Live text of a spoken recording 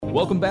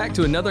Welcome back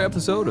to another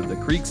episode of the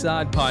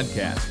Creekside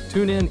Podcast.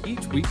 Tune in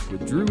each week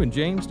with Drew and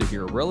James to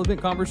hear a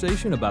relevant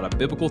conversation about a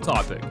biblical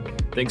topic.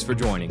 Thanks for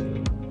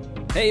joining.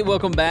 Hey,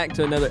 welcome back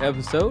to another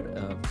episode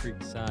of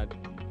Creekside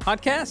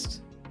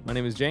Podcast. My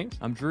name is James.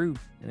 I'm Drew.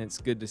 And it's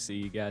good to see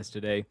you guys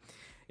today.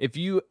 If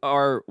you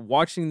are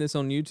watching this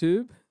on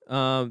YouTube,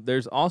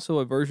 there's also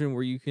a version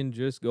where you can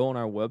just go on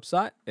our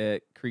website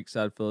at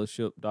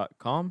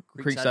creeksidefellowship.com.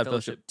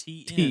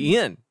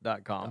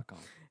 creeksidefellowshiptn.com.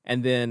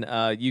 And then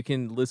you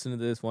can listen to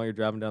this while you're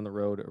driving down the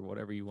road or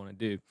whatever you want to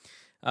do.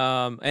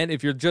 And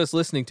if you're just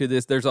listening to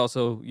this, there's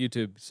also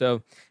YouTube.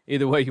 So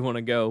either way you want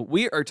to go.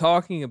 We are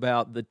talking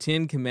about the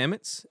 10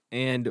 Commandments,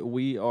 and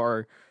we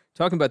are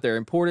talking about their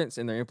importance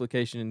and their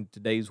implication in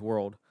today's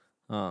world.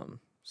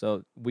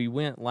 So we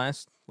went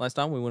last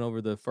time we went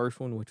over the first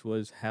one, which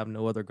was have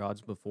no other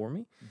gods before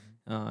me.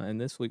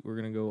 And this week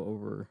we're going to go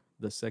over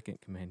the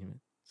second commandment.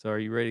 So are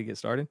you ready to get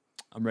started?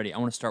 I'm ready. I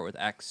want to start with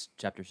Acts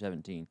chapter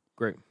 17.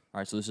 Great. All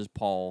right, so this is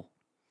Paul,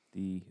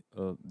 the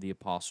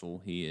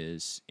apostle. He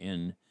is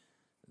in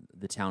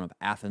the town of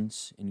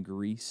Athens in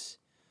Greece,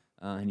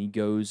 and he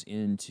goes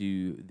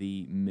into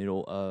the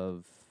middle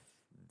of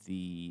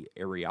the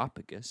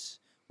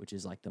Areopagus, which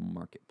is like the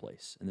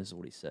marketplace. And this is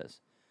what he says.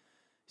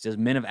 He says,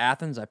 "Men of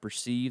Athens, I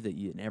perceive that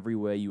in every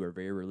way you are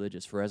very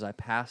religious. For as I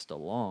passed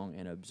along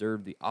and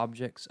observed the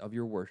objects of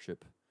your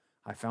worship,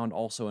 I found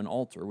also an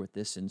altar with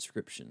this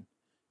inscription,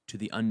 'To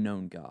the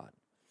unknown God.'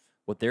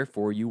 What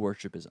therefore you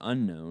worship is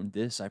unknown,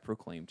 this I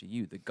proclaim to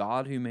you. The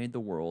God who made the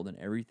world and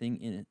everything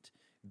in it,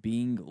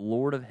 being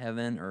Lord of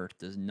heaven and earth,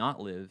 does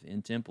not live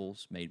in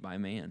temples made by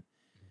man,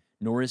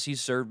 nor is he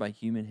served by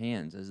human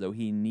hands as though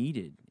he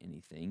needed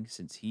anything,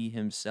 since he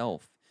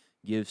himself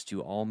gives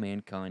to all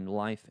mankind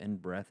life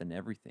and breath and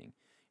everything.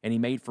 And he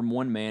made from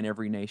one man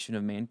every nation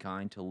of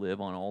mankind to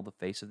live on all the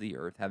face of the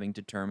earth, having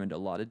determined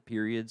allotted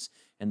periods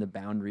and the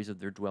boundaries of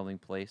their dwelling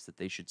place, that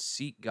they should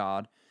seek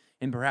God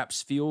and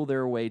perhaps feel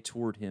their way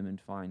toward him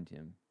and find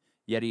him.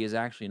 Yet he is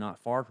actually not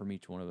far from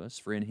each one of us,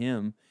 for in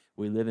him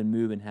we live and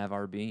move and have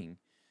our being.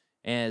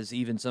 As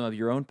even some of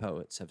your own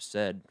poets have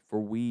said, for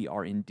we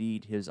are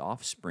indeed his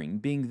offspring.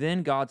 Being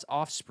then God's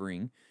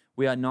offspring,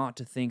 we ought not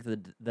to think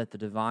that the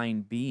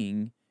divine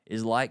being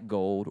is like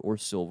gold or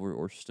silver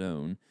or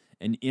stone,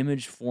 an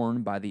image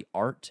formed by the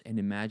art and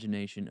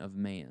imagination of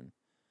man.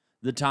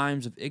 The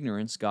times of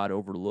ignorance God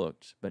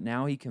overlooked, but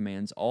now he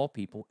commands all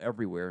people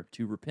everywhere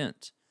to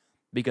repent,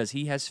 because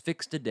he has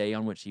fixed a day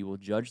on which he will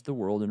judge the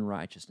world in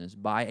righteousness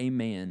by a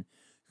man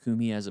whom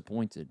he has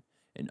appointed.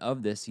 And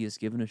of this he has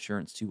given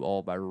assurance to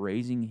all by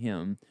raising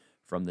him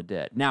from the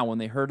dead. Now, when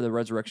they heard of the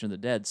resurrection of the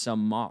dead,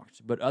 some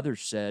mocked, but others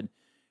said,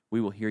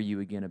 we will hear you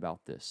again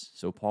about this.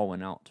 So Paul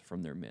went out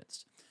from their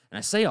midst." And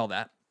I say all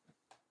that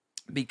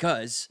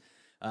because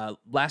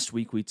last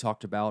time we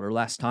talked about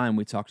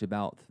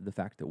the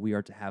fact that we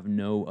are to have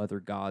no other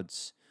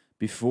gods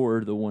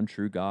before the one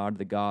true God,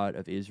 the God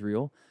of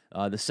Israel.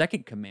 The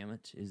second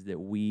commandment is that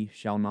we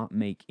shall not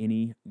make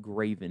any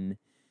graven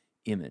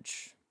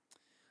image.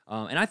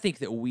 And I think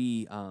that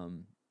we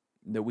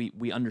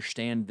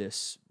understand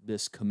this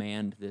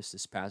command,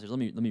 this passage. Let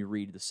me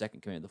read the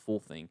second command, the full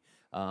thing.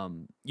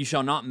 You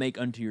shall not make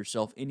unto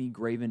yourself any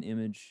graven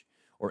image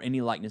or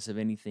any likeness of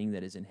anything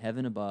that is in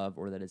heaven above,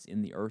 or that is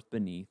in the earth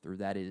beneath, or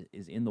that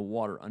is in the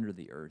water under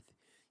the earth.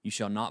 You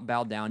shall not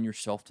bow down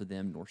yourself to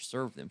them, nor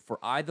serve them. For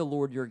I, the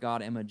Lord your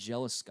God, am a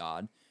jealous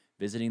God,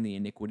 visiting the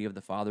iniquity of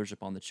the fathers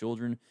upon the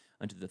children,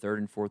 unto the third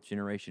and fourth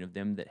generation of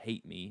them that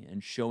hate me,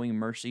 and showing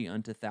mercy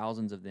unto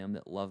thousands of them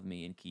that love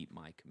me and keep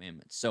my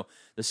commandments." So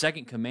the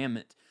second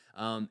commandment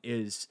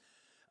is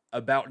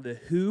about the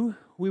who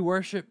we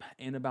worship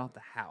and about the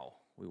how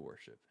we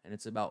worship. And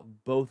it's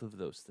about both of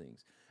those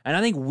things. And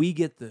I think we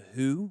get the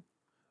who,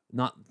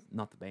 not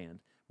the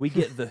band. We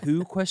get the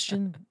who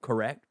question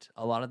correct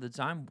a lot of the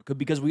time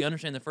because we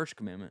understand the first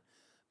commandment.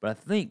 But I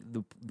think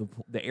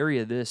the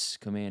area this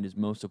command is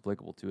most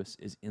applicable to us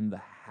is in the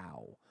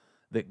how.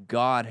 That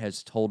God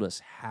has told us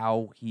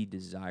how he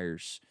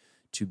desires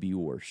to be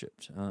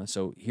worshipped.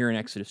 So here in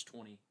Exodus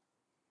 20,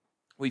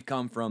 we've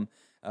come from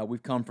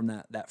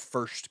that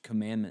first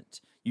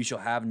commandment. You shall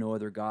have no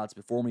other gods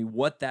before me.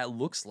 What that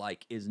looks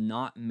like is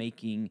not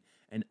making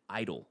an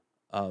idol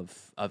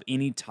of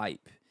any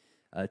type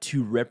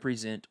to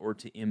represent or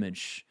to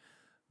image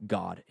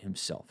God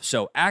himself.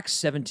 So Acts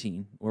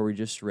 17, where we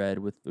just read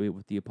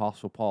with the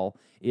Apostle Paul,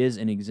 is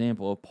an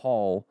example of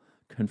Paul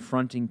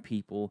confronting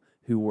people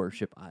who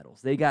worship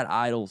idols. They got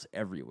idols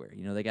everywhere.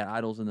 You know, they got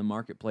idols in the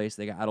marketplace.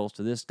 They got idols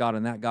to this God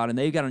and that God, and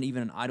they got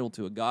even an idol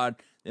to a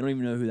God. They don't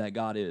even know who that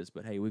God is,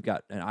 but hey, we've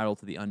got an idol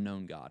to the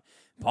unknown God.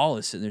 Paul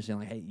is sitting there saying,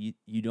 like, hey,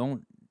 you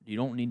don't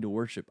need to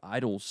worship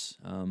idols.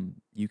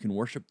 You can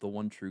worship the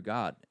one true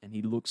God, and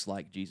he looks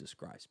like Jesus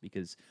Christ,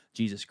 because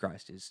Jesus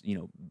Christ is,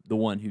 the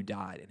one who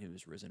died and who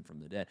is risen from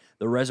the dead.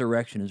 The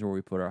resurrection is where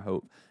we put our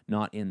hope,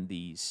 not in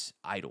these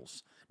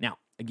idols. Now,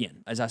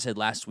 again, as I said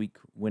last week,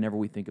 whenever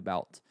we think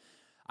about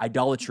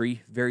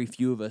idolatry, very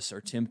few of us are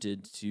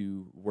tempted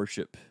to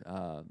worship,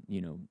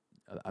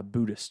 a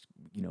Buddhist,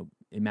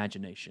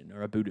 imagination,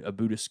 or a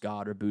Buddhist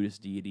god or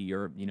Buddhist deity,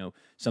 or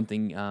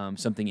something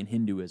something in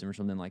Hinduism or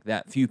something like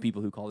that. Few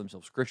people who call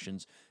themselves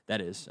Christians,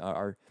 that is,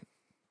 are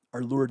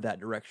lured that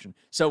direction.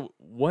 So,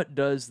 what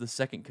does the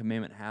second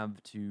commandment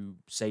have to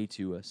say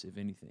to us, if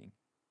anything?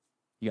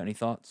 You got any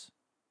thoughts?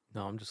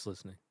 No, I'm just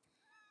listening.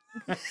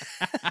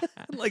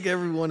 Like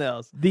everyone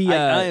else. I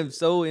I am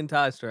so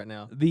enticed right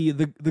now.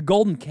 The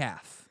golden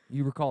calf.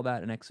 You recall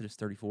that in Exodus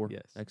 34?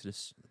 Yes.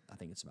 Exodus, I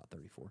think it's about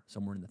 34,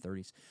 somewhere in the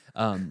 30s.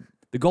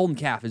 The golden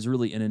calf is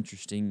really an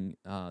interesting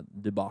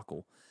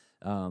debacle.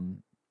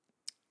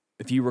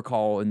 If you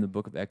recall in the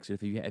book of Exodus,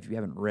 if you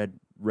haven't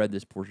read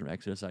this portion of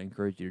Exodus, I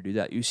encourage you to do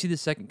that. You see the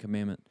second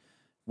commandment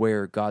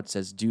where God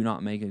says, "Do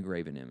not make a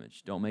graven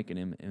image. Don't make an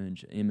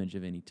image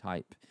of any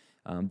type.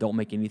 Don't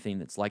make anything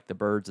that's like the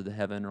birds of the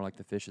heaven or like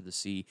the fish of the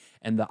sea."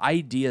 And the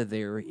idea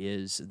there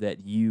is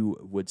that you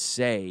would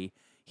say,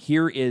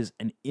 here is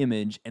an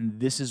image, and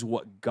this is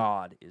what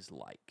God is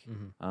like.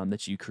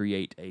 That you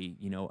create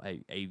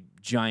a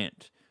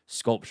giant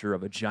sculpture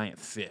of a giant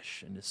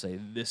fish, and to say,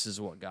 this is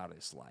what God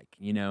is like,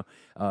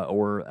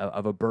 or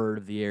of a bird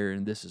of the air,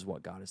 and this is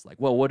what God is like.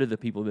 Well, what did the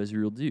people of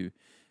Israel do?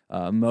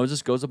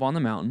 Moses goes up on the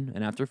mountain,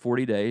 and after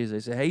 40 days, they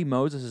say, "Hey,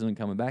 Moses isn't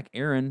coming back.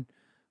 Aaron,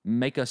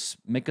 make us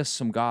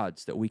some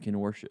gods that we can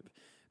worship."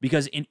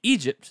 Because in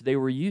Egypt, they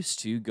were used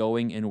to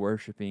going and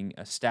worshiping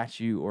a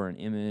statue or an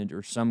image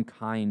or some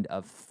kind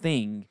of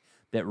thing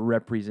that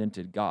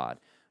represented God.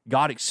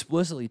 God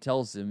explicitly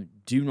tells them,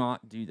 do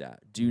not do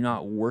that. Do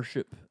not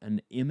worship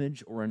an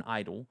image or an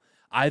idol,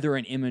 either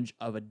an image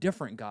of a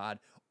different God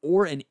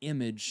or an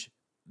image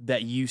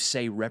that you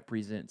say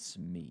represents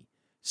me.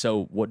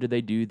 So what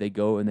do? They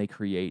go and they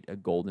create a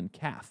golden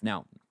calf.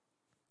 Now,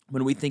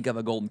 when we think of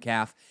a golden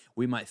calf,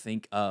 we might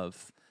think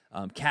of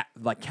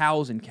like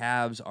cows and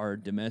calves are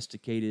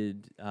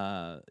domesticated,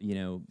 what's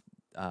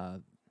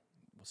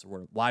the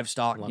word?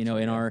 Livestock. In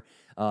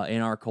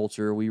our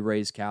culture, we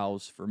raise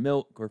cows for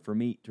milk or for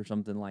meat or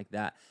something like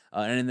that.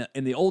 And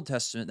in the Old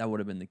Testament, that would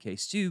have been the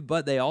case too.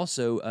 But they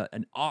also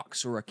an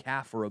ox or a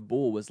calf or a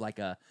bull was like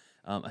a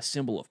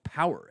symbol of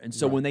power. And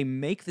so when they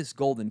make this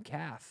golden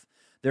calf,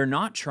 they're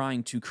not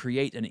trying to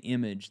create an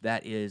image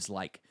that is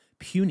like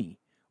puny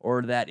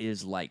or that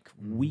is like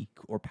weak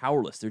or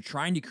powerless. They're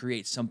trying to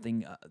create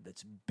something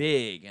that's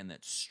big and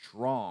that's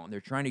strong. They're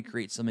trying to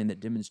create something that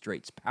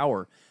demonstrates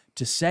power,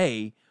 to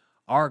say,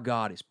 our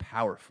God is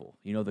powerful.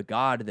 The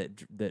God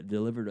that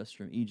delivered us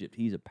from Egypt,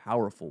 he's a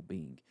powerful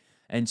being.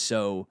 And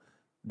so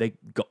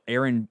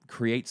Aaron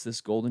creates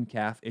this golden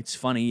calf. It's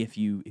funny, if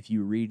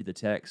you read the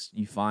text,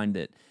 you find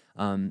that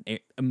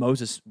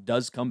Moses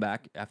does come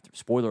back after,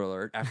 spoiler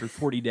alert, after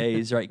 40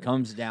 days, right,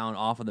 comes down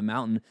off of the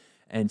mountain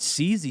and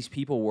sees these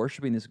people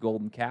worshiping this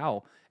golden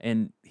cow.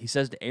 And he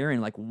says to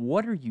Aaron, like,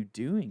 what are you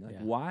doing? Like,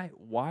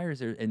 why is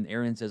there? And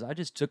Aaron says, I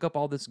just took up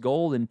all this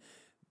gold and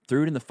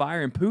threw it in the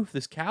fire, and poof,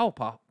 this calf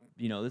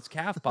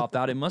popped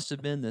out. It must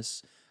have been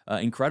this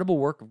incredible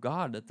work of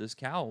God that this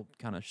cow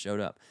kind of showed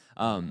up.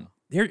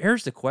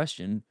 Here's the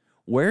question.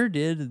 Where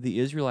did the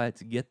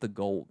Israelites get the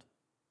gold?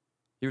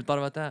 You ever thought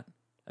about that?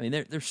 I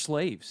mean, they're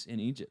slaves in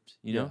Egypt,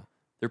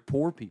 They're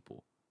poor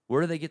people. Where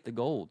do they get the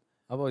gold?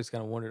 I've always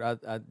kind of wondered.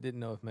 I didn't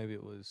know if maybe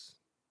it was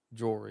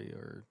jewelry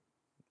or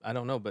I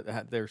don't know,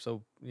 but they're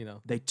so,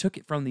 They took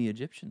it from the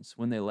Egyptians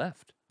when they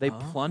left. They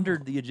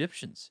plundered the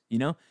Egyptians,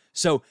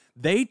 So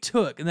they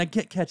took, and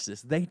catch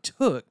this, they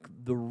took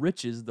the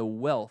riches, the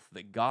wealth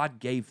that God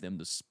gave them,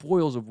 the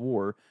spoils of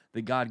war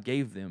that God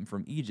gave them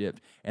from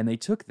Egypt, and they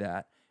took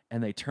that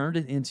and they turned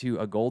it into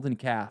a golden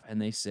calf,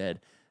 and they said,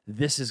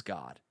 this is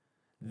God.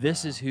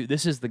 This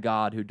is the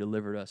God who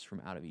delivered us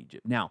from out of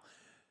Egypt. Now,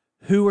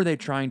 who are they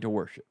trying to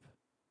worship?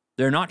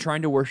 They're not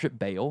trying to worship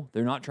Baal.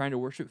 They're not trying to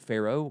worship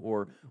Pharaoh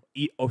or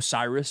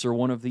Osiris or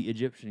one of the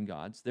Egyptian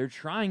gods. They're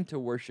trying to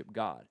worship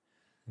God.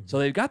 Mm-hmm. So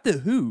they've got the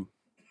who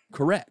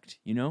correct,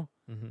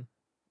 Mm-hmm.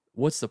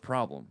 What's the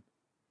problem?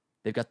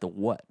 They've got the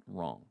what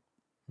wrong.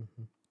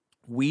 Mm-hmm.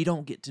 We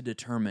don't get to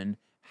determine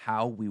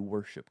how we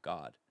worship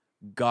God.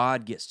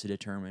 God gets to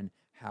determine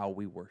how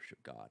we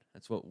worship God.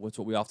 That's what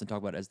we often talk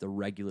about as the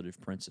regulative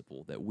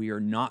principle, that we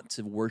are not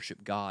to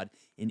worship God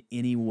in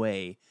any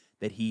way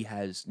that he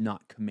has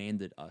not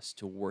commanded us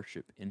to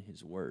worship in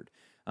his word.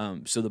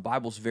 So the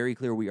Bible's very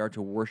clear we are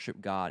to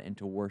worship God and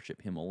to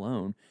worship him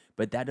alone,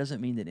 but that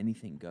doesn't mean that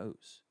anything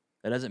goes.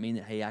 That doesn't mean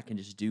that, hey, I can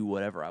just do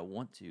whatever I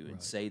want to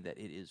and say that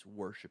it is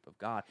worship of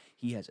God.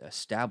 He has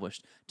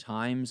established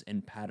times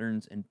and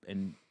patterns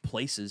and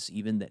places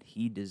even that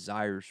he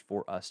desires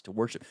for us to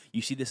worship.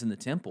 You see this in the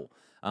temple.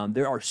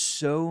 There are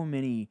so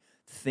many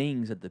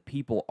things that the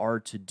people are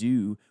to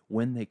do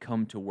when they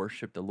come to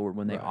worship the Lord,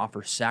 when they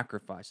offer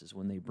sacrifices,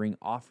 when they bring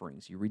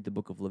offerings. You read the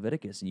book of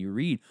Leviticus and you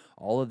read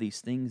all of these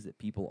things that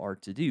people are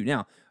to do.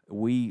 Now,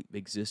 we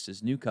exist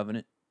as New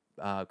Covenant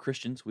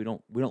Christians. We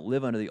don't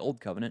live under the old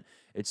covenant,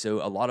 and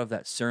so a lot of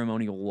that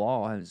ceremonial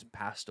law has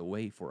passed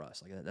away for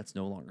us. Like that's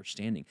no longer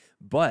standing.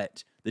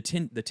 But the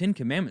Ten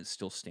Commandments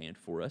still stand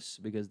for us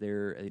because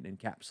they're an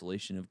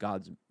encapsulation of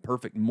God's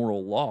perfect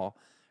moral law.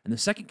 And the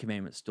second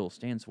commandment still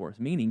stands for us,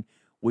 meaning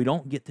we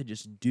don't get to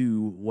just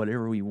do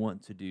whatever we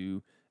want to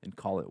do and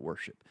call it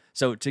worship.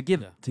 So to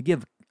give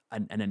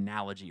an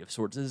analogy of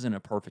sorts, this isn't a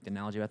perfect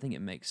analogy, but I think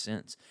it makes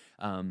sense.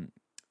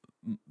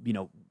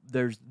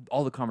 There's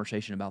all the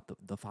conversation about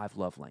the 5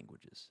 love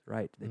languages,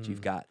 right? That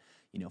you've got,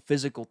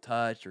 physical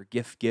touch or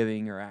gift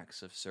giving or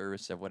acts of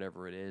service or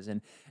whatever it is.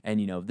 And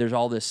there's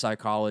all this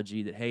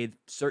psychology that, hey,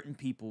 certain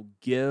people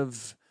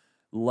give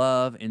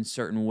love in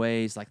certain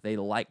ways, like they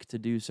like to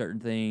do certain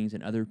things,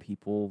 and other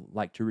people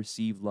like to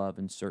receive love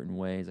in certain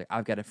ways. Like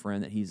I've got a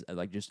friend that he's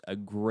like just a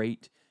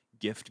great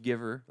gift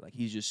giver. Like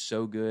he's just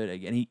so good.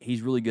 Again,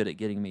 he's really good at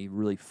getting me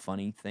really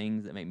funny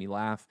things that make me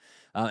laugh,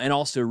 and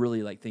also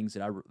really like things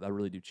that I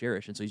really do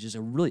cherish. And so he's just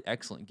a really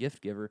excellent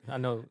gift giver. I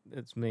know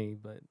it's me,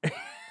 but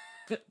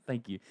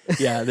thank you.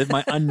 Yeah, that's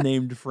my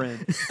unnamed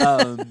friend.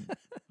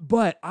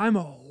 But I'm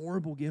a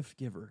horrible gift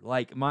giver.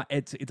 Like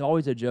it's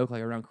always a joke.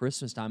 Like around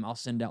Christmas time, I'll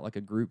send out like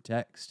a group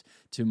text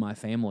to my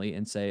family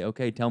and say,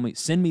 "Okay,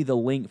 send me the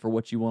link for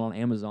what you want on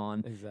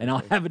Amazon, and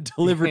I'll have it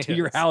delivered to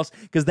your house,"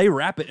 because they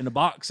wrap it in a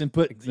box and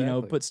put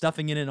put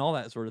stuffing in it and all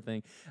that sort of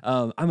thing.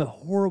 I'm a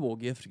horrible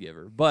gift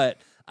giver, but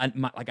I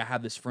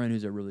have this friend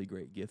who's a really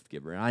great gift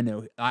giver, and I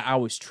know I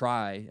always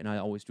try, and I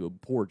always do a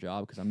poor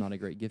job because I'm not a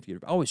great gift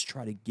giver. But I always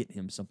try to get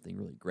him something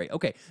really great.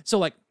 Okay, so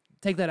like.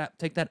 Take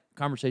that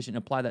conversation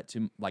and apply that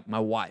to like my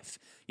wife.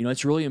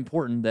 It's really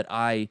important that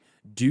I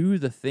do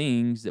the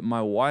things that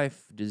my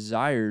wife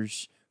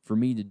desires for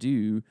me to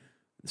do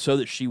so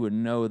that she would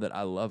know that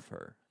I love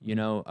her,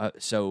 and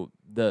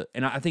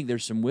I think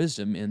there's some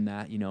wisdom in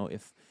that,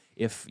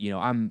 if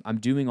I'm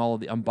doing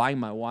I'm buying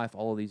my wife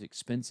all of these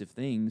expensive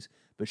things,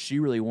 but she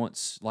really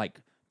wants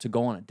like to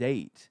go on a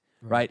date,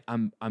 right?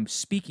 I'm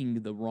speaking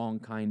the wrong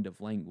kind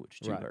of language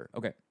to her.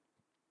 Okay.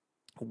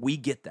 We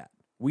get that.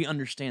 We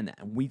understand that,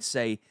 and we'd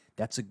say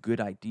that's a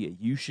good idea.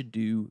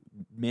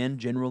 Men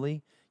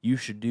generally, you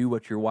should do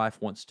what your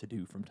wife wants to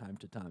do from time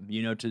to time,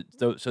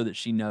 so that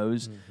she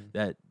knows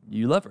that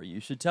you love her. You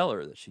should tell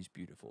her that she's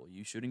beautiful.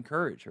 You should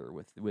encourage her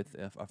with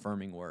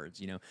affirming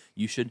words.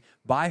 You should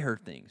buy her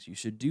things. You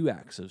should do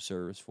acts of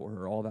service for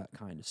her, all that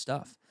kind of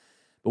stuff.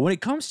 But when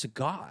it comes to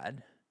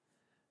God,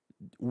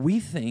 we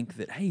think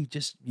that, hey,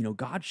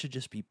 God should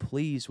just be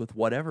pleased with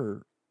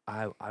whatever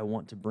I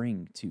want to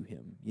bring to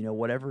him,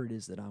 whatever it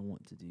is that I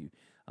want to do.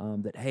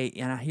 And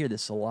I hear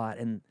this a lot,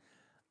 and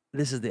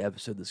this is the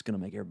episode that's going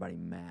to make everybody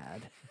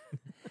mad.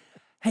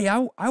 Hey,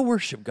 I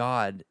worship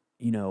God,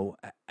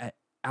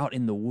 out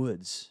in the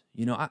woods.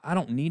 I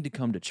don't need to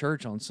come to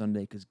church on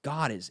Sunday because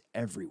God is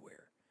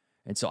everywhere.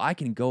 And so I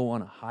can go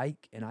on a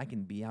hike, and I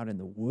can be out in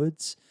the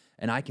woods,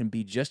 and I can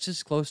be just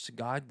as close to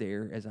God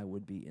there as I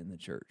would be in the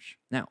church.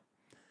 Now,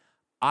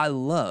 I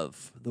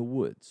love the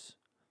woods.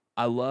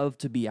 I love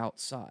to be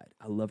outside.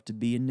 I love to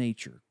be in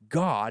nature.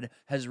 God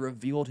has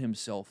revealed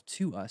himself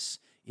to us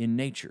in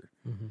nature.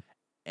 Mm-hmm.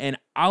 And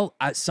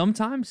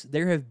sometimes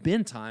there have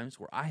been times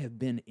where I have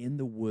been in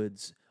the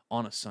woods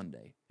on a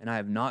Sunday and I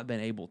have not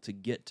been able to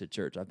get to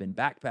church. I've been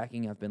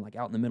backpacking. I've been like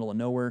out in the middle of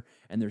nowhere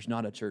and there's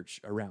not a church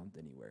around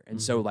anywhere. And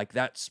so like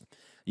that's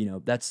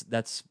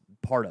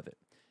part of it.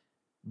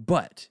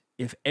 But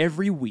if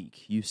every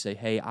week you say,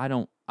 "Hey, I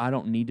don't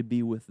need to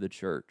be with the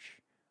church.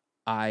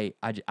 I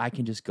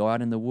can just go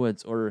out in the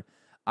woods," or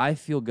 "I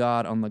feel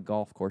God on the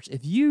golf course."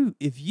 If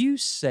you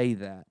say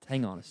that,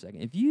 hang on a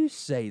second. If you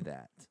say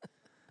that,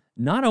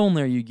 not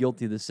only are you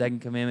guilty of the second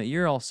commandment,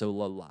 you're also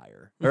a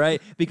liar, all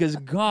right? Because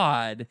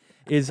God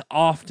is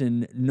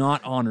often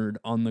not honored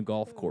on the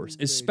golf course,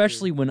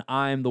 especially when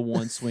I'm the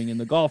one swinging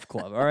the golf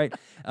club, all right?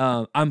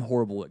 I'm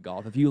horrible at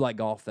golf. If you like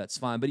golf, that's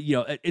fine. But,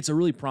 it's a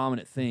really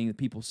prominent thing that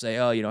people say,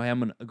 "Oh,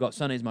 hey,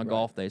 Sunday's my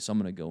golf day, so I'm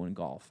going to go and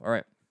golf," all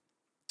right?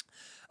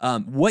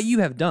 What you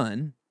have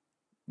done,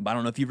 I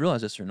don't know if you've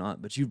realized this or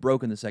not, but you've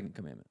broken the second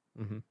commandment.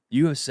 Mm-hmm.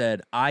 You have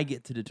said, "I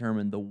get to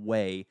determine the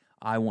way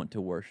I want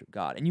to worship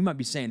God." And you might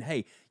be saying,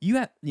 "Hey,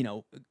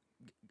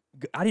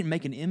 I didn't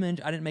make an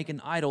image, I didn't make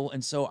an idol,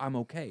 and so I'm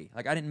okay.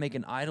 Like I didn't make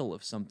an idol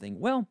of something."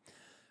 Well,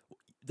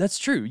 that's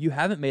true. You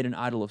haven't made an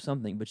idol of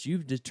something, but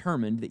you've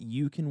determined that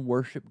you can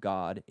worship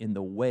God in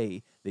the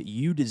way that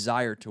you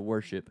desire to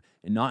worship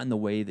and not in the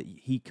way that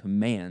he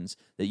commands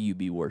that you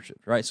be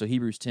worshiped, right? So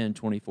Hebrews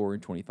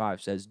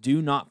 10:24-25 says,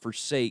 "Do not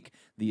forsake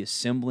the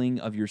assembling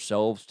of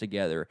yourselves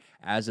together,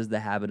 as is the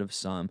habit of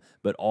some,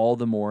 but all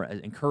the more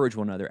encourage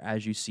one another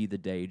as you see the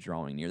day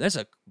drawing near." There's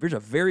a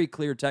very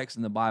clear text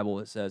in the Bible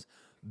that says,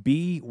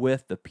 be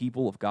with the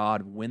people of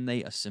God when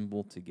they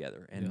assemble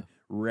together. And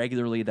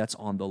regularly, that's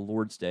on the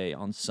Lord's Day,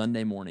 on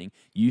Sunday morning.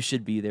 You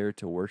should be there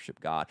to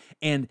worship God.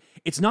 And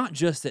it's not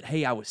just that,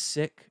 "Hey, I was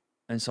sick,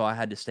 and so I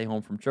had to stay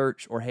home from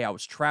church," or, "Hey, I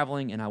was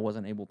traveling, and I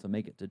wasn't able to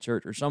make it to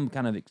church," or some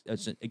kind of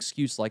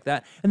excuse like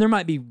that. And there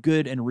might be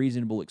good and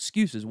reasonable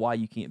excuses why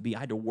you can't be.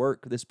 "I had to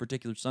work this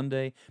particular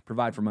Sunday,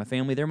 provide for my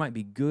family." There might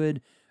be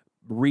good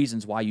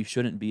reasons why you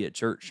shouldn't be at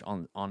church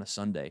on a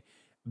Sunday.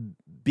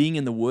 Being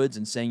in the woods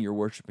and saying you're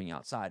worshiping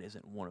outside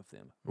isn't one of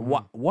them.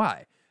 Mm-hmm.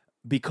 Why?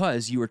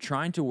 Because you are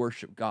trying to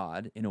worship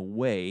God in a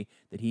way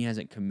that he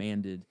hasn't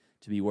commanded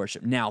to be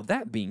worshiped. Now,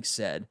 that being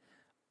said,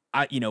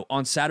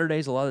 On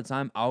Saturdays, a lot of the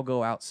time, I'll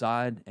go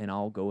outside and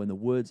I'll go in the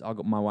woods.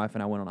 My wife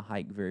and I went on a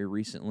hike very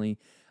recently.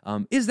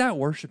 Is that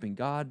worshiping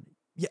God?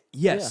 Yeah,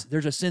 yes,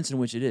 there's a sense in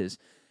which it is.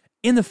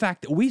 In the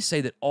fact that we say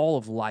that all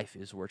of life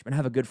is worship. And I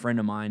have a good friend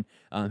of mine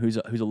who's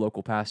a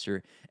local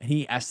pastor, and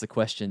he asked the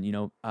question,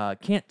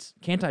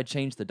 can't I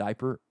change the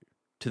diaper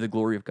to the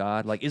glory of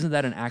God? Like, isn't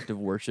that an act of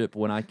worship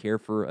when I care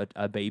for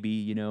a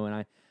baby,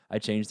 and I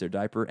change their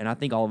diaper? And I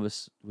think all of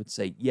us would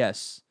say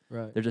yes.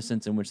 Right. There's a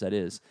sense in which that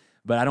is.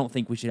 But I don't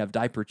think we should have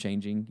diaper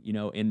changing,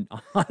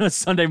 on a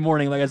Sunday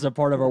morning, like as a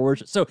part of our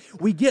worship. So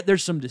we get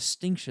there's some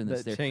distinction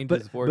that's there.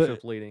 Changes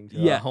worship leading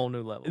to a whole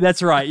new level.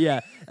 That's right.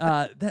 Yeah.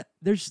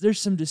 There's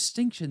some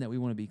distinction that we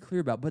want to be clear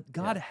about. But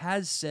God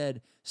has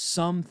said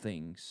some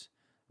things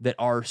that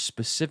are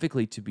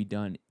specifically to be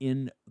done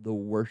in the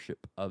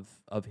worship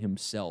of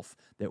Himself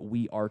that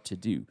we are to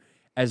do.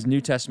 As New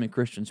Testament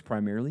Christians,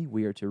 primarily,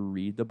 we are to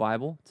read the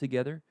Bible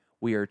together.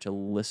 We are to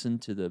listen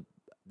to the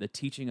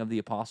teaching of the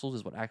apostles,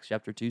 is what Acts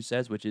chapter 2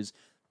 says, which is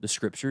the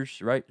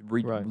scriptures, right?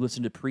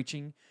 Listen to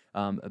preaching,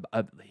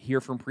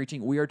 hear from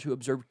preaching. We are to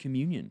observe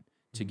communion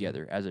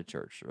together as a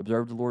church,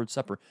 observe the Lord's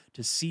Supper,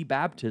 to see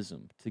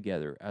baptism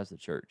together as a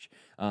church.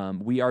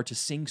 We are to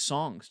sing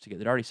songs together.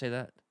 Did I already say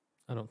that?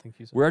 I don't think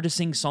you said. We are to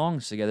sing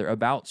songs together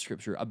about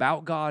Scripture,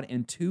 about God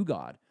and to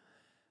God.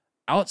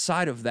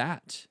 Outside of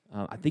that,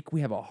 I think we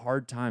have a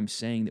hard time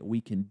saying that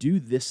we can do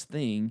this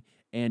thing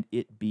and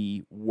it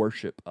be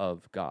worship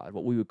of God,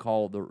 what we would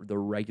call the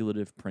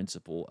regulative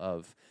principle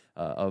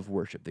of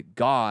worship, that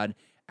God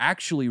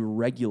actually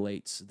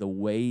regulates the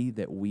way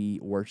that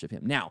we worship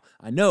Him. Now,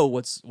 I know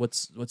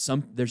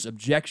there's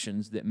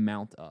objections that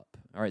mount up.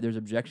 All right, there's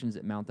objections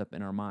that mount up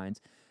in our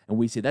minds, and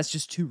we say that's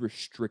just too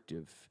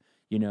restrictive.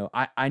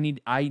 I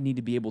need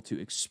to be able to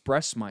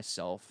express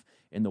myself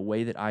in the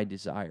way that I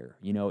desire.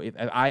 If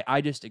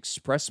I just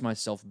express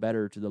myself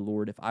better to the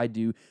Lord if I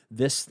do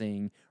this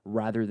thing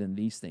rather than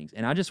these things.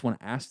 And I just want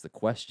to ask the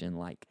question,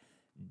 like,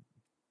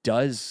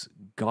 does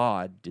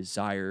God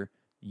desire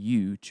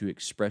you to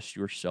express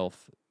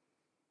yourself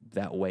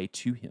that way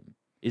to Him?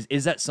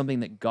 Is that something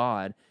that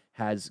God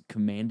has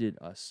commanded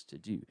us to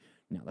do?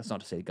 Now, that's not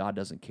to say God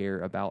doesn't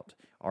care about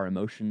our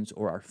emotions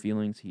or our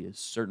feelings. He is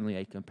certainly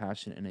a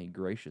compassionate and a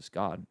gracious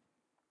God.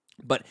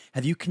 But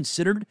have you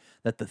considered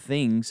that the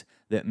things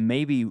that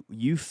maybe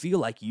you feel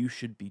like you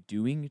should be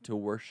doing to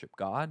worship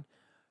God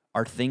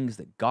are things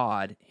that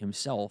God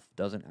Himself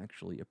doesn't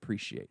actually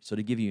appreciate? So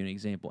to give you an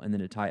example, and then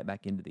to tie it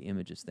back into the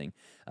images thing,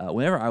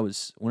 whenever I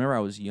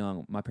was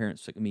young, my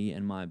parents took me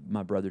and my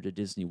brother to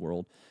Disney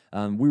World.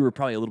 We were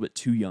probably a little bit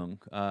too young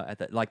at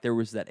that. Like, there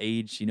was that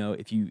age,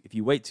 if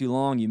you wait too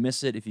long, you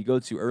miss it. If you go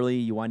too early,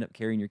 you wind up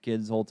carrying your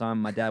kids the whole time.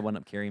 My dad wound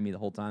up carrying me the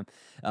whole time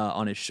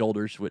on his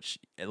shoulders. Which,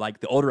 like,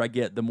 the older I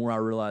get, the more I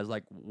realize,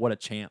 like, what a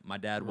champ my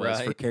dad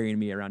was for carrying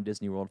me around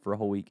Disney World for a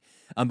whole week.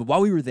 But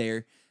while we were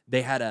there,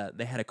 they had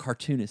a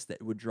cartoonist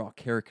that would draw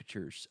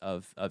caricatures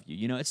of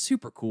you. It's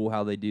super cool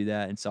how they do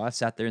that. And so I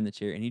sat there in the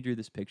chair, and he drew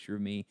this picture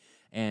of me,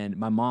 and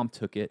my mom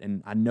took it,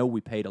 and I know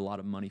we paid a lot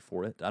of money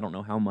for it. I don't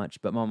know how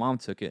much, but my mom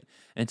took it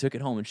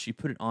home, and she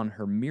put it on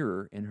her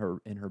mirror in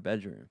her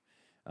bedroom,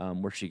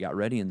 where she got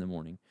ready in the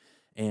morning.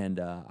 And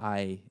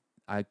I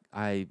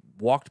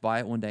walked by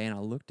it one day, and I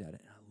looked at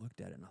it,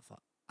 and I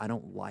thought, I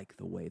don't like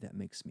the way that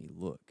makes me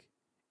look.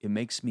 It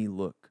makes me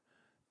look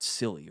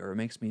silly, or it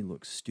makes me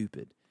look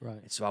stupid.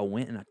 Right. And so I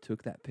went and I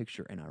took that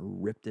picture and I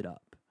ripped it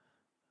up.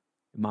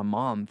 My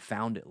mom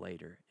found it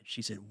later, and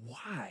she said,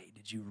 "Why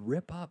did you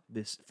rip up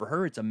this?" For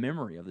her, it's a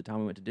memory of the time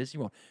we went to Disney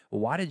World.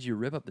 Well, why did you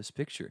rip up this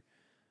picture?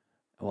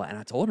 Well, and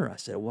I told her, I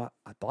said, "Well,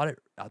 I thought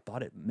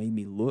it made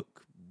me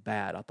look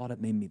bad. I thought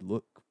it made me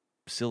look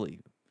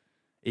silly.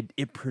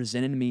 It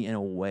presented me in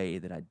a way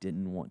that I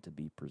didn't want to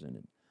be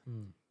presented."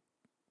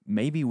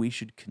 Maybe we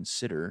should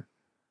consider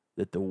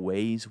that the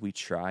ways we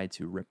try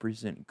to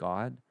represent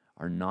God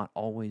are not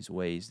always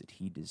ways that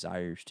He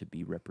desires to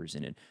be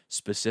represented,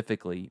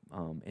 specifically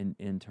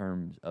in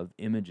terms of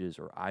images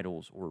or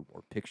idols or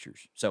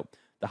pictures. So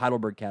the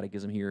Heidelberg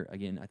Catechism here,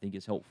 again, I think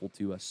is helpful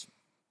to us.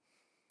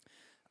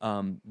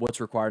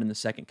 What's required in the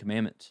second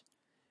commandment?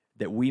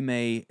 That we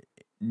may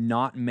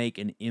not make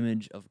an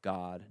image of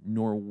God,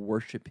 nor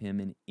worship Him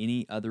in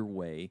any other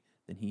way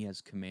than He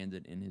has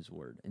commanded in His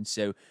Word. And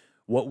so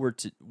what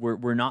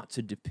we're not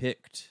to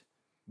depict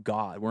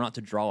God. We're not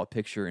to draw a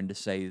picture and to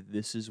say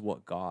this is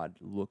what God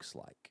looks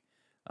like,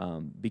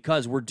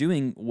 because we're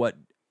doing what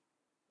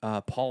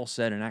Paul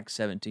said in Acts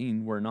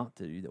 17 we're not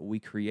to do, that we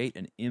create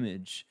an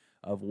image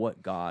of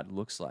what God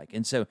looks like.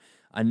 And so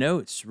I know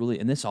it's really,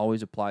 and this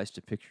always applies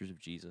to pictures of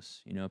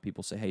Jesus.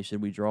 People say, "Hey,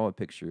 should we draw a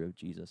picture of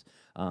Jesus?"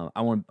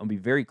 I want to be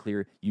very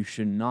clear. You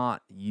should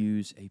not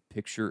use a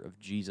picture of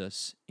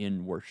Jesus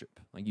in worship.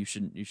 Like, you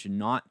should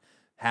not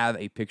have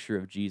a picture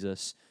of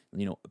Jesus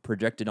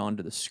projected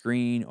onto the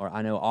screen. Or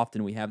I know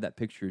often we have that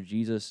picture of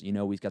Jesus,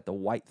 he's got the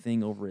white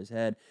thing over his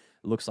head.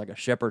 It looks like a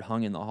shepherd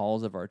hung in the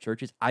halls of our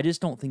churches. I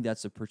just don't think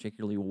that's a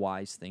particularly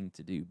wise thing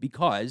to do,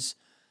 because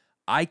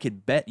I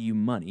could bet you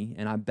money,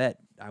 and I bet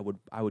I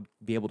would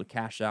be able to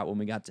cash out when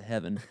we got to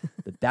heaven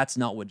that that's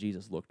not what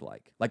Jesus looked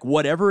like. Like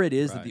whatever it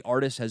is that Right. the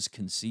artist has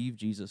conceived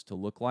Jesus to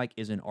look like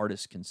is an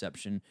artist's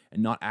conception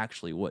and not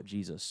actually what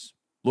Jesus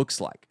looks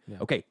like. Yeah.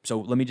 Okay,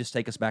 so let me just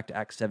take us back to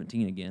Acts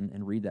 17 again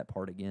and read that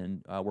part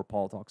again where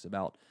Paul talks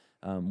about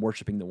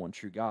worshiping the one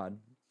true God.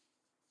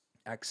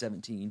 Acts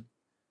 17.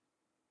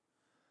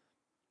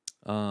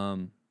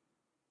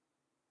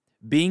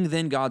 Being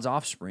then God's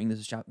offspring, this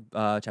is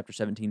chapter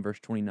 17, verse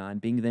 29.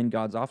 Being then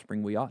God's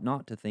offspring, we ought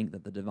not to think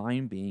that the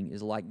divine being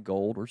is like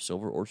gold or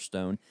silver or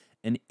stone,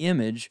 an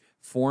image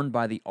formed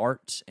by the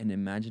art and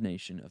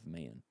imagination of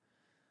man.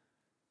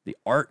 The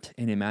art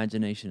and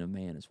imagination of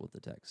man is what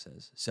the text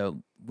says.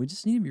 So we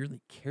just need to be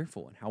really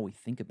careful in how we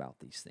think about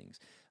these things.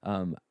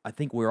 I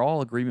think we're all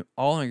in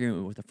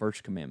agreement with the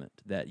first commandment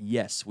that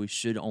yes, we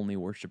should only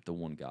worship the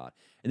one God.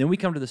 And then we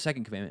come to the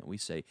second commandment, we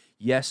say,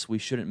 yes, we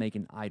shouldn't make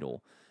an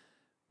idol.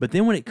 But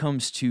then when it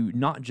comes to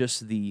not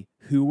just the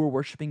who we're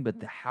worshiping, but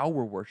the how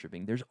we're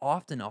worshiping, there's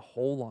often a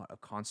whole lot of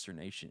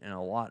consternation and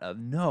a lot of,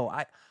 no,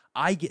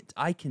 I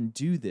can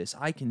do this.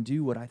 I can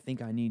do what I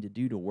think I need to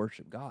do to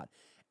worship God.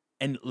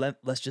 And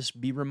let's just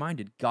be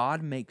reminded,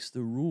 God makes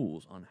the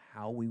rules on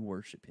how we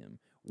worship him.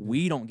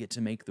 We don't get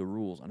to make the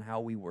rules on how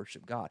we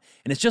worship God.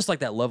 And it's just like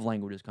that love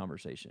languages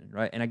conversation,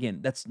 right? And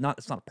again, it's not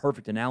a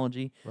perfect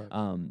analogy,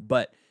 Right.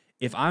 but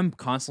if I'm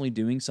constantly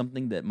doing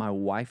something that my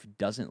wife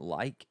doesn't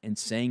like and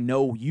saying,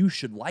 no, you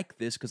should like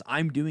this because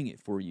I'm doing it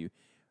for you,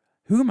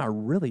 who am I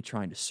really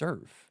trying to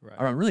serve? Right.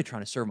 Or I'm really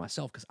trying to serve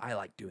myself because I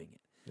like doing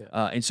it.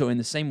 Yeah. And so in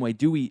the same way,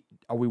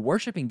 are we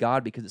worshiping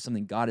God because it's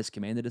something God has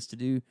commanded us to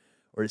do,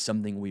 or it's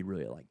something we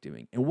really like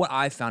doing? And what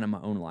I've found in my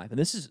own life, and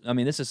this is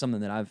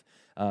something that I've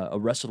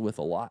wrestled with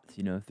a lot,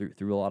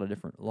 through a lot of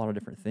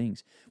different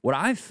things. What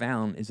I've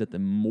found is that the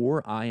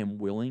more I am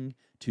willing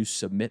to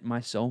submit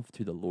myself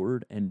to the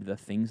Lord and the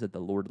things that the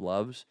Lord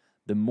loves,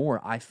 the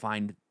more I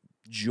find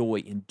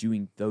joy in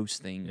doing those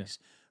things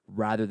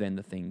rather than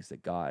the things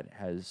that God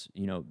has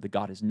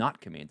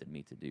not commanded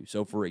me to do.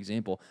 So, for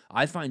example,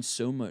 I find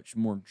so much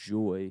more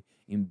joy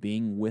in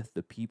being with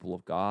the people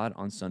of God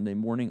on Sunday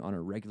morning on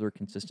a regular,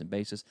 consistent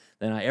basis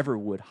than I ever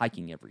would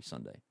hiking every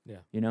Sunday.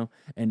 Yeah.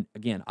 And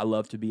again, I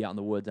love to be out in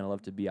the woods and I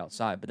love to be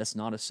outside, but that's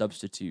not a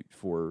substitute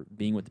for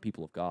being with the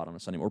people of God on a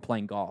Sunday or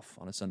playing golf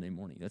on a Sunday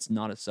morning. That's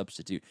not a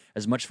substitute.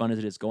 As much fun as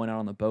it is going out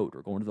on the boat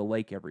or going to the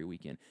lake every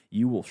weekend,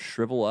 you will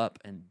shrivel up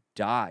and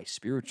die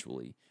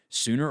spiritually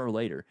sooner or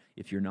later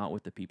if you're not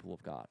with the people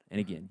of God. And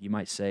again, you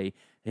might say,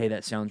 hey,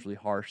 that sounds really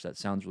harsh, that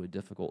sounds really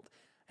difficult.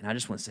 And I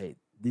just want to say,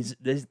 these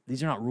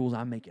are not rules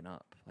I'm making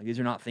up. Like, these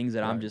are not things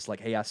that I'm just like,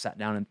 hey, I sat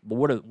down and, but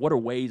what are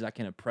ways I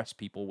can impress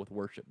people with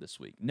worship this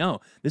week? No,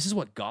 this is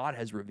what God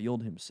has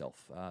revealed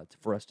himself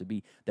for us to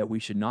be, that we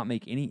should not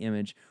make any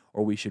image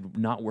or we should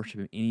not worship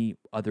him any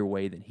other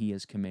way than he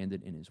has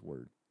commanded in his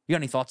word. You got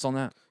any thoughts on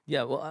that?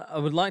 Yeah, well, I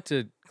would like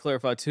to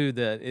clarify too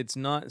that it's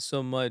not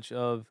so much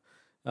of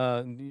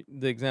the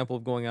example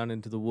of going out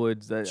into the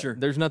woods. That Sure.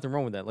 there's nothing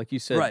wrong with that. Like you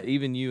said, Right.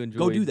 even you enjoy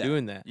Go do that.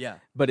 doing that. Yeah,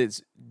 But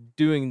it's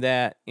doing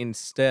that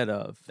instead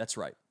of that's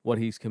right. what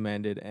he's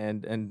commanded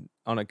and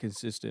on a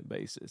consistent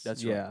basis.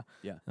 That's yeah.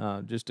 right.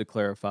 Yeah. Just to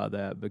clarify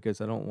that,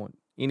 because I don't want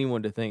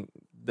anyone to think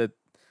that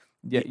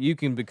Y- you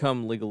can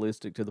become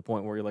legalistic to the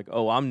point where you're like,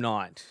 oh, I'm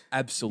not.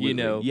 Absolutely.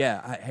 know, Yeah.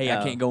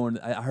 I can't go in.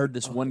 I heard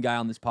this one guy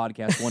on this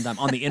podcast one time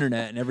on the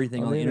internet, and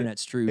everything on the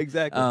internet's true.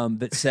 Exactly.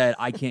 That said,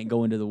 I can't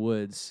go into the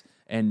woods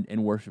and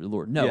worship the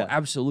Lord. No, Yeah.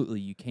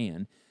 absolutely you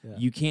can. Yeah.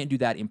 You can't do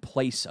that in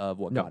place of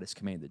what No. God has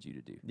commanded you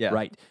to do. Yeah.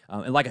 Right.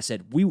 And like I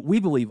said, we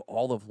believe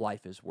all of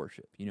life is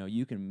worship.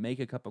 You can make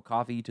a cup of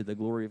coffee to the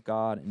glory of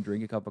God and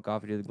drink a cup of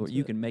coffee to the glory. That's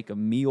You it. can make a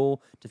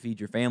meal to feed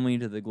your family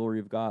to the glory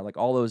of God. Like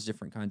all those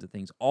different kinds of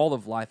things. All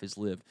of life is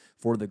lived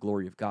for the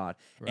glory of God.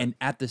 Right. And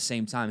at the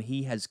same time,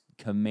 he has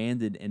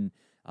commanded and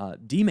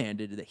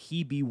demanded that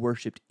he be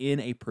worshipped in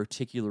a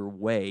particular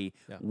way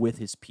Yeah. with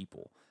his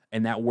people.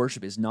 And that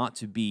worship is not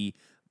to be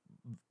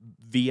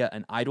via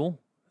an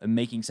idol and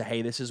making say,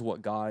 hey, this is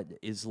what God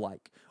is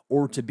like,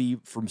 or to be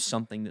from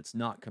something that's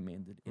not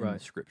commanded in the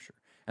Right. scripture.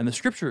 And the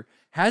scripture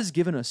has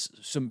given us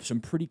some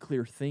pretty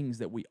clear things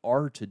that we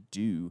are to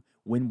do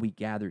when we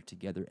gather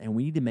together. And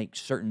we need to make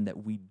certain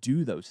that we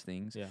do those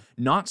things, Yeah.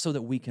 not so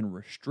that we can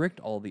restrict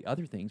all the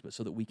other things, but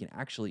so that we can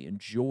actually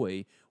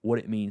enjoy what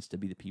it means to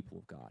be the people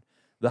of God.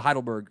 The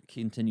Heidelberg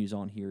continues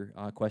on here,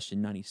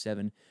 question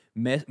 97.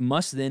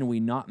 Must then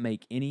we not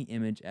make any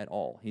image at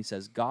all? He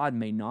says, God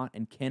may not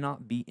and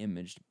cannot be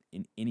imaged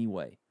in any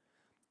way.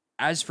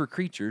 As for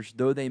creatures,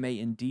 though they may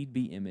indeed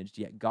be imaged,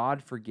 yet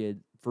God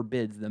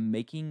forbids the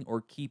making or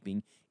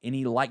keeping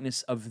any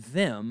likeness of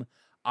them,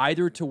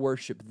 either to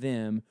worship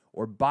them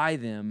or by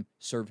them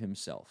serve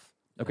himself.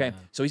 Okay, Yeah.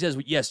 so he says,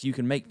 yes, you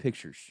can make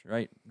pictures,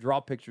 right? Draw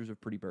pictures of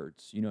pretty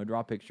birds,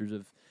 draw pictures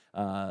of,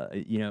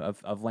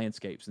 of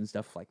landscapes and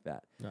stuff like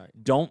that. Right.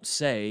 Don't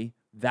say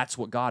that's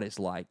what God is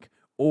like,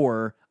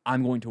 or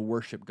I'm going to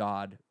worship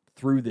God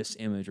through this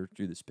image or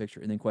through this picture.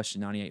 And then question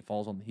 98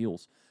 falls on the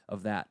heels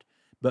of that.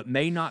 but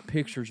may not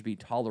pictures be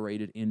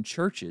tolerated in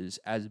churches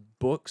as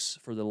books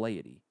for the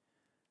laity?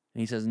 And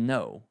he says,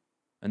 no.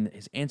 And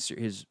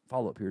his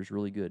follow-up here is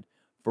really good.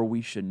 For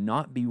we should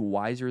not be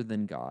wiser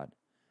than God,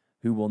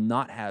 who will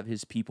not have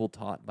his people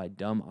taught by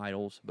dumb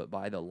idols, but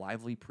by the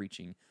lively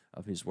preaching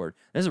of his word.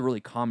 This is a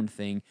really common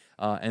thing.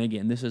 And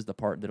again, this is the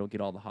part that'll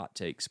get all the hot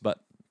takes. But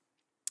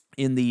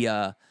in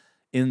the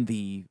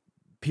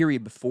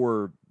period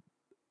before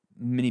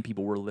many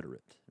people were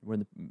literate,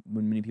 when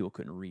many people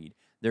couldn't read,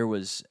 there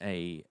was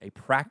a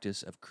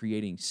practice of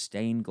creating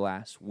stained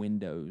glass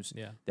windows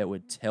that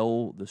would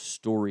tell the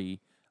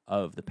story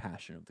of the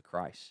passion of the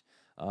Christ.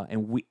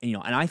 And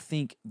I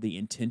think the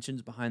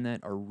intentions behind that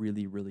are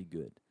really, really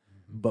good.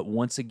 But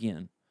once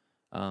again,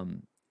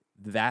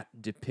 that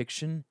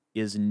depiction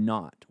is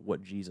not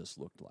what Jesus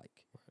looked like.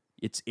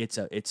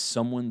 It's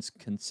someone's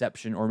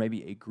conception, or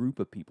maybe a group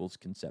of people's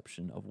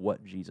conception of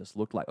what Jesus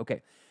looked like.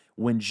 Okay,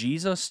 when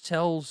Jesus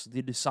tells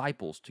the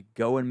disciples to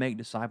go and make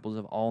disciples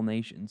of all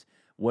nations,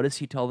 what does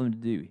he tell them to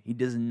do? He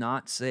does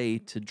not say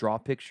to draw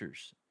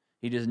pictures.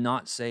 He does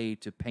not say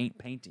to paint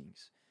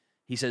paintings.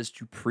 He says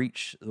to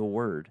preach the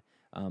word,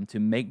 to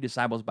make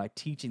disciples by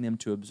teaching them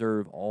to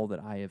observe all that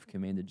I have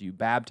commanded you,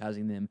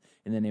 baptizing them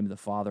in the name of the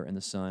Father and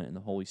the Son and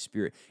the Holy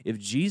Spirit. If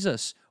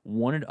Jesus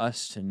wanted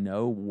us to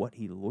know what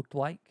he looked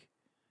like,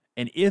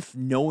 and if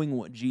knowing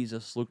what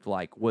Jesus looked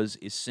like was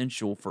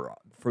essential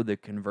for the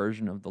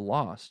conversion of the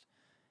lost,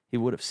 he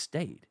would have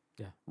stayed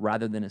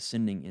rather than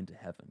ascending into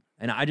heaven.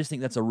 And I just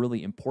think that's a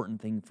really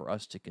important thing for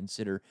us to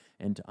consider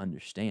and to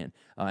understand.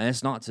 And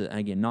it's not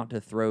to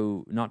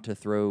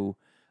throw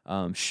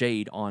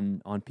shade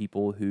on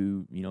people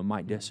who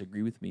might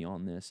disagree with me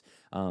on this,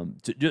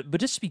 but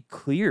just to be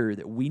clear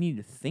that we need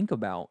to think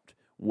about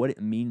what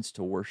it means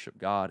to worship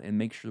God and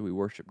make sure we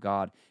worship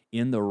God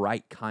in the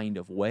right kind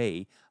of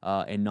way,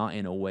 and not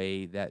in a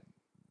way that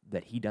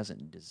he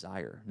doesn't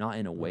desire, not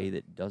in a way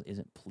that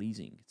isn't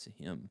pleasing to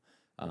him.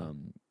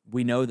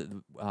 We know that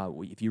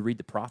if you read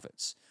the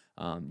prophets,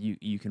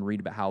 you can read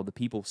about how the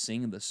people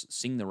sing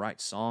the right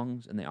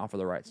songs and they offer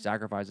the right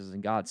sacrifices,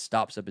 and God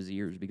stops up his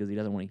ears because he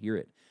doesn't want to hear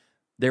it.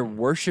 They're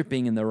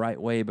worshiping in the right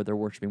way, but they're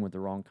worshiping with the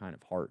wrong kind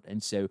of heart.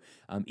 And so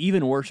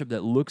even worship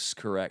that looks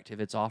correct, if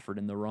it's offered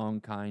in the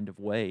wrong kind of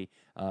way,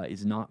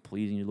 is not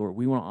pleasing to the Lord.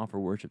 We want to offer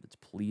worship that's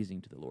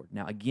pleasing to the Lord.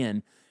 Now,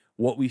 again,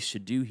 what we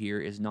should do here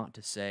is not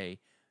to say,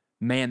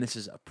 man, this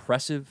is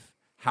oppressive.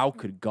 How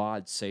could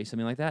God say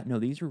something like that? No,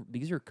 these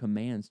are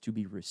commands to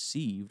be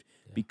received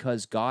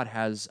because God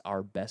has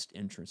our best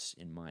interests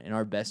in mind. And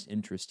our best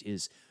interest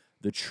is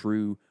the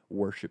true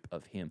worship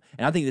of him.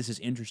 And I think this is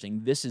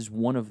interesting. This is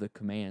one of the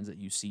commands that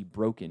you see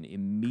broken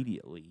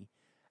immediately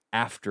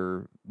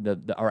after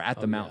the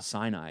Mount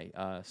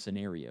Sinai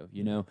scenario,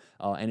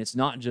 and it's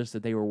not just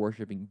that they were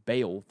worshiping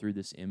Baal through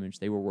this image.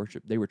 They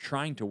were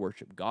trying to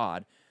worship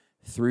God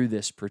through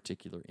this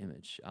particular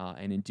image,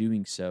 and in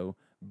doing so,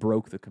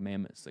 broke the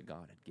commandments that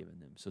God had given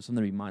them. So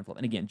something to be mindful of.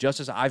 And again, just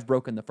as I've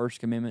broken the first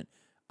commandment,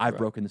 I've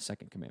broken the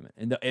second commandment.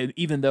 And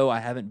even though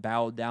I haven't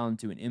bowed down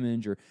to an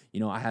image, or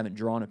I haven't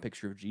drawn a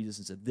picture of Jesus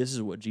and said, this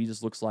is what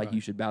Jesus looks like,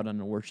 you should bow down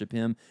and worship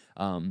him,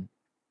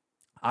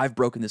 I've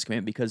broken this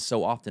commandment because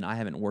so often I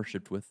haven't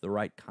worshipped with the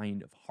right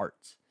kind of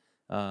heart.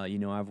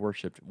 I've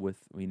worshipped with,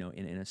 in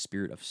a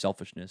spirit of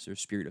selfishness or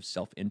spirit of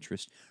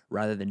self-interest,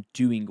 rather than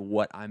doing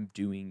what I'm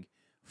doing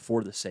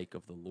for the sake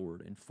of the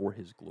Lord and for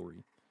his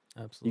glory.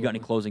 Absolutely. You got any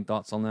closing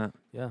thoughts on that?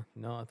 Yeah,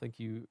 no, I think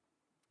you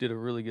did a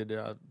really good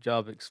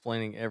job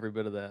explaining every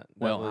bit of that.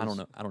 Well, I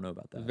don't know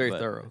about that. Very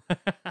thorough.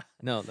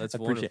 No, that's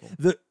wonderful.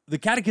 The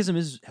catechism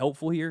is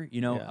helpful here.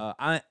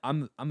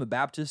 I'm a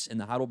Baptist, and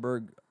the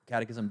Heidelberg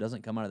Catechism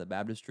doesn't come out of the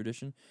Baptist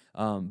tradition,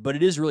 but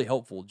it is really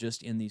helpful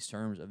just in these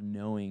terms of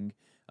knowing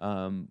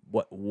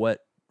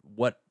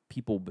what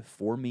people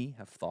before me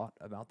have thought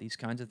about these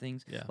kinds of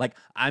things. Yeah. Like,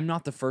 I'm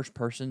not the first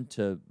person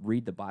to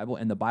read the Bible,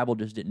 and the Bible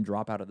just didn't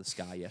drop out of the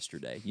sky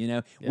yesterday.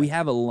 We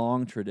have a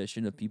long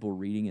tradition of people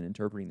reading and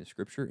interpreting the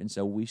Scripture, and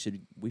so we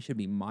should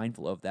be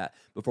mindful of that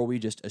before we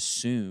just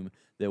assume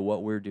that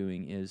what we're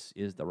doing is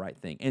the right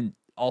thing. And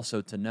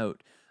also to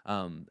note,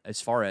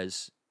 as far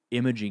as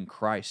imaging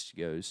Christ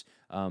goes,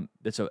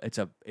 it's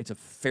a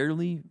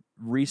fairly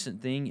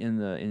recent thing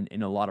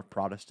in a lot of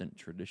Protestant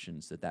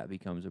traditions that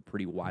becomes a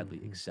pretty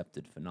widely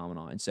accepted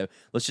phenomenon. And so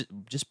let's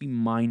just be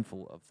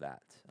mindful of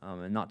that,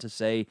 and not to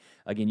say,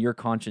 again, your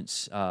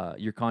conscience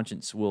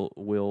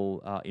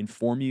will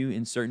inform you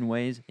in certain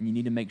ways, and you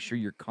need to make sure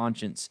your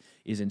conscience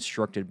is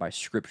instructed by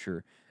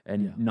Scripture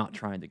and not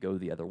trying to go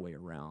the other way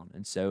around.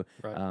 And so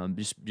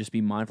just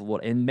be mindful of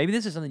what, and maybe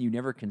this is something you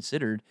never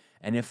considered.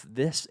 And if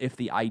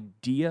the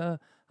idea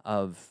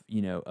of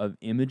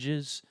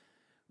images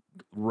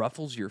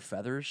ruffles your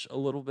feathers a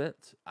little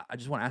bit, I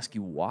just want to ask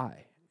you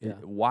why. Yeah.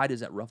 Why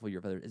does that ruffle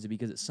your feathers? Is it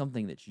because it's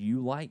something that you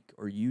like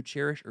or you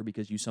cherish, or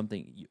because it's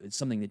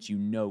something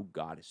that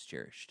God has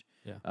cherished?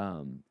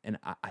 Yeah. And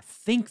I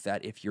think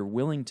that if you're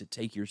willing to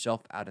take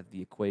yourself out of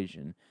the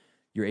equation,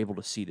 you're able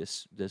to see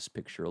this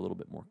picture a little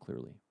bit more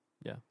clearly.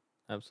 Yeah,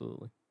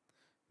 absolutely.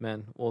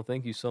 Man, well,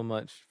 thank you so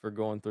much for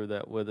going through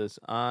that with us.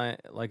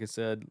 Like I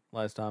said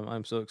last time,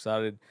 I'm so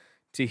excited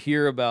to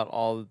hear about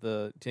all of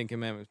the Ten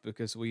Commandments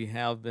because we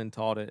have been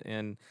taught it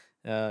in,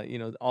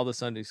 all the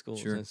Sunday schools,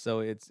 Sure. and so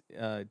it's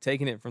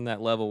taking it from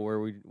that level where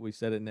we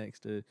set it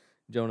next to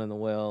Jonah and the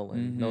well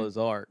and Mm-hmm. Noah's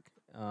Ark,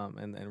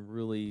 and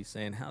really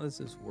saying how does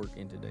this work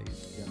in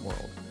today's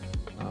world.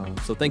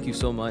 So thank you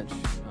so much.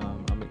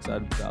 I'm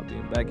excited about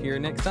being back here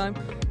next time,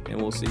 and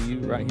we'll see you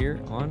right here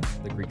on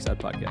the Creekside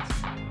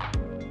Podcast.